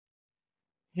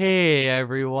Hey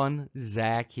everyone,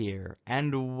 Zach here,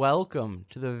 and welcome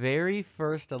to the very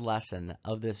first lesson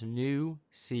of this new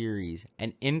series,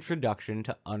 an introduction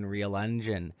to Unreal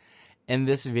Engine. In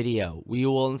this video, we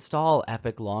will install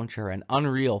Epic Launcher and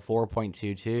Unreal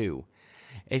 4.22.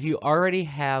 If you already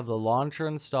have the launcher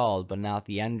installed but not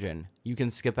the engine, you can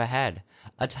skip ahead.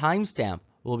 A timestamp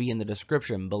will be in the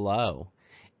description below.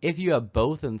 If you have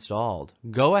both installed,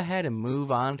 go ahead and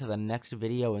move on to the next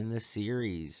video in this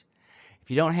series. If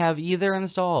you don't have either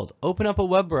installed, open up a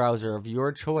web browser of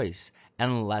your choice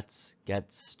and let's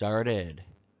get started.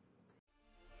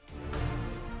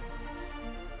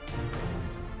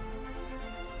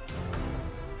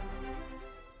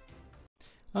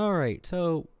 Alright,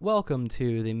 so welcome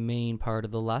to the main part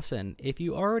of the lesson. If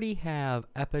you already have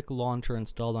Epic Launcher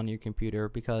installed on your computer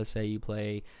because, say, you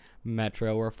play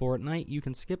Metro or Fortnite, you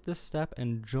can skip this step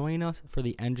and join us for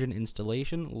the engine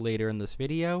installation later in this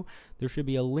video. There should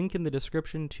be a link in the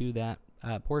description to that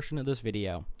portion of this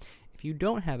video. If you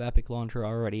don't have Epic Launcher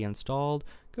already installed,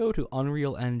 go to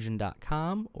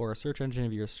unrealengine.com or a search engine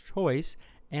of your choice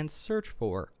and search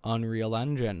for Unreal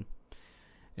Engine.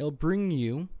 It'll bring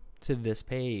you to this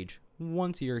page.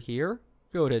 Once you're here,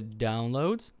 go to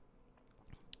Downloads,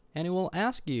 and it will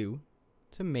ask you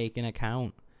to make an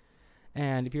account.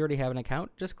 And if you already have an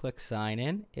account, just click Sign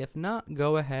In. If not,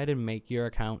 go ahead and make your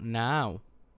account now.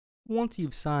 Once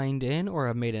you've signed in or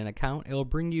have made an account, it will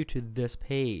bring you to this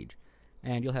page,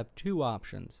 and you'll have two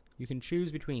options. You can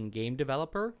choose between Game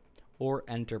Developer or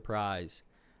Enterprise.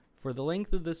 For the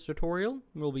length of this tutorial,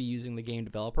 we'll be using the Game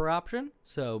Developer option,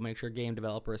 so make sure Game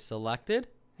Developer is selected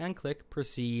and click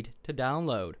Proceed to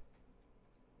download.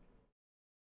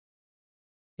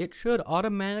 It should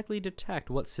automatically detect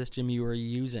what system you are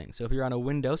using. So if you're on a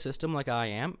Windows system like I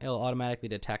am, it'll automatically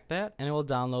detect that and it will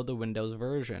download the Windows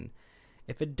version.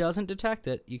 If it doesn't detect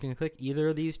it, you can click either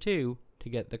of these two to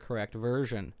get the correct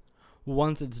version.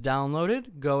 Once it's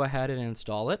downloaded, go ahead and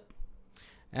install it,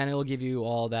 and it will give you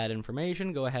all that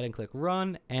information. Go ahead and click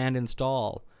Run and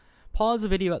Install. Pause the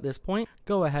video at this point,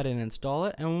 go ahead and install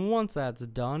it, and once that's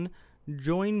done,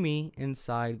 join me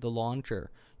inside the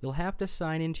launcher. You'll have to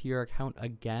sign into your account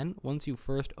again once you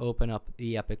first open up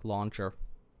the Epic Launcher.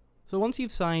 So once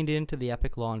you've signed into the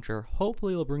Epic Launcher,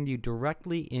 hopefully it'll bring you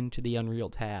directly into the Unreal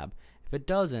tab. If it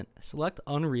doesn't, select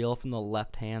Unreal from the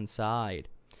left-hand side.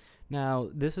 Now,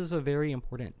 this is a very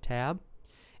important tab.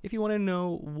 If you want to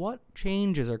know what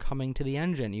changes are coming to the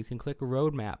engine, you can click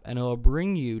Roadmap, and it will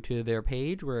bring you to their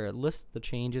page where it lists the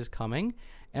changes coming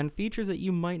and features that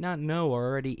you might not know are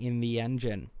already in the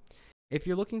engine. If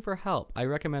you're looking for help, I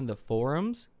recommend the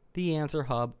forums, the Answer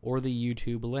Hub, or the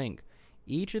YouTube link.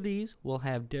 Each of these will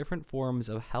have different forms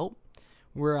of help.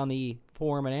 Where on the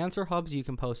forum and answer hubs you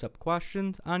can post up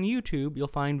questions. On YouTube, you'll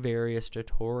find various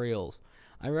tutorials.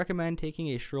 I recommend taking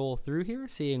a stroll through here,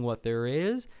 seeing what there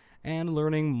is, and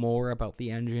learning more about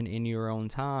the engine in your own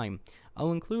time.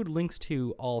 I'll include links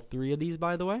to all three of these,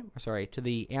 by the way. To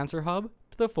the Answer Hub,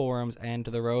 to the forums, and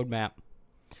to the roadmap.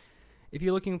 If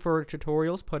you're looking for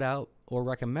tutorials put out or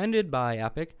recommended by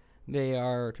Epic, they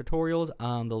are tutorials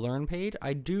on the Learn page.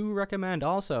 I do recommend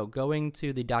also going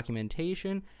to the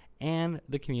documentation and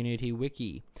the community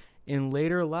wiki. In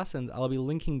later lessons, I'll be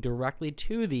linking directly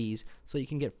to these so you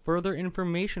can get further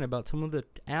information about some of the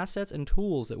assets and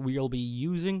tools that we'll be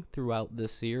using throughout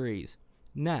this series.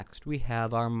 Next, we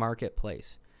have our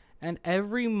marketplace. And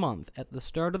every month, at the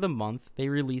start of the month, they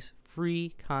release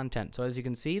free content. So as you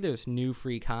can see, there's new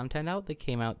free content out that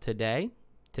came out today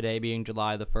being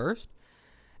July the 1st.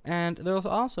 And there's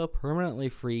also permanently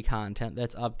free content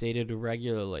that's updated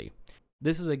regularly.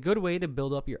 This is a good way to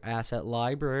build up your asset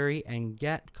library and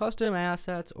get custom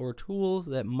assets or tools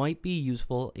that might be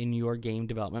useful in your game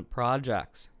development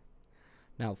projects.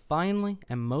 Now finally,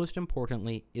 and most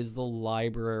importantly, is the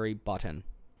library button.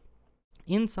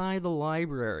 Inside the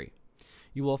library,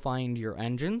 you will find your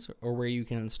engines, or where you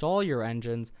can install your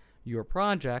engines, your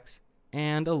projects,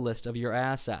 and a list of your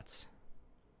assets.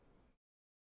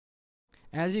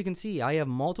 As you can see, I have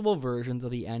multiple versions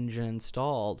of the engine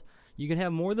installed. You can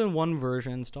have more than one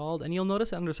version installed, and you'll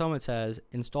notice under some it says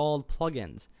Installed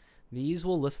Plugins. These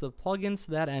will list the plugins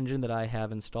to that engine that I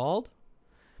have installed,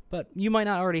 but you might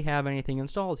not already have anything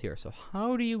installed here. So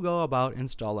how do you go about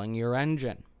installing your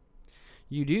engine?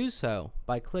 You do so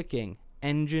by clicking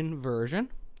Engine Version,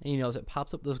 and you notice it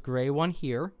pops up this gray one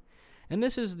here, and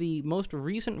this is the most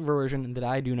recent version that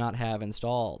I do not have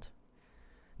installed.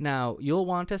 Now, you'll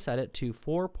want to set it to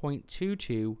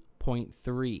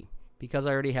 4.22.3. Because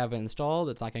I already have it installed,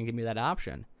 it's not going to give me that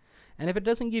option. And if it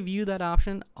doesn't give you that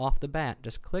option off the bat,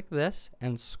 just click this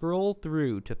and scroll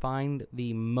through to find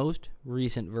the most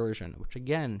recent version, which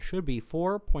again should be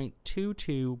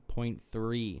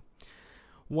 4.22.3.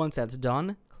 Once that's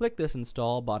done, click this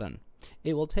install button.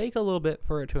 It will take a little bit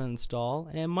for it to install,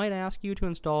 and it might ask you to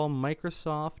install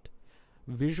Microsoft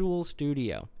Visual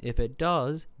Studio. If it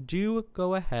does, do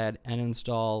go ahead and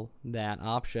install that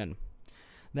option.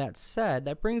 That said,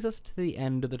 that brings us to the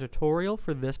end of the tutorial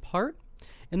for this part.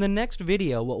 In the next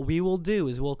video, what we will do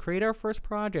is we'll create our first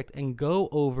project and go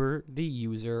over the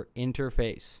user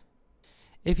interface.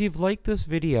 If you've liked this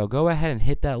video, go ahead and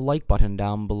hit that like button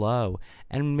down below,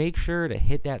 and make sure to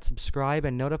hit that subscribe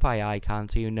and notify icon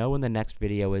so you know when the next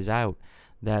video is out.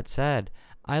 That said,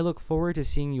 I look forward to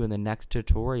seeing you in the next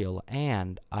tutorial,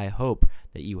 and I hope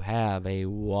that you have a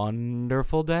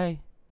wonderful day.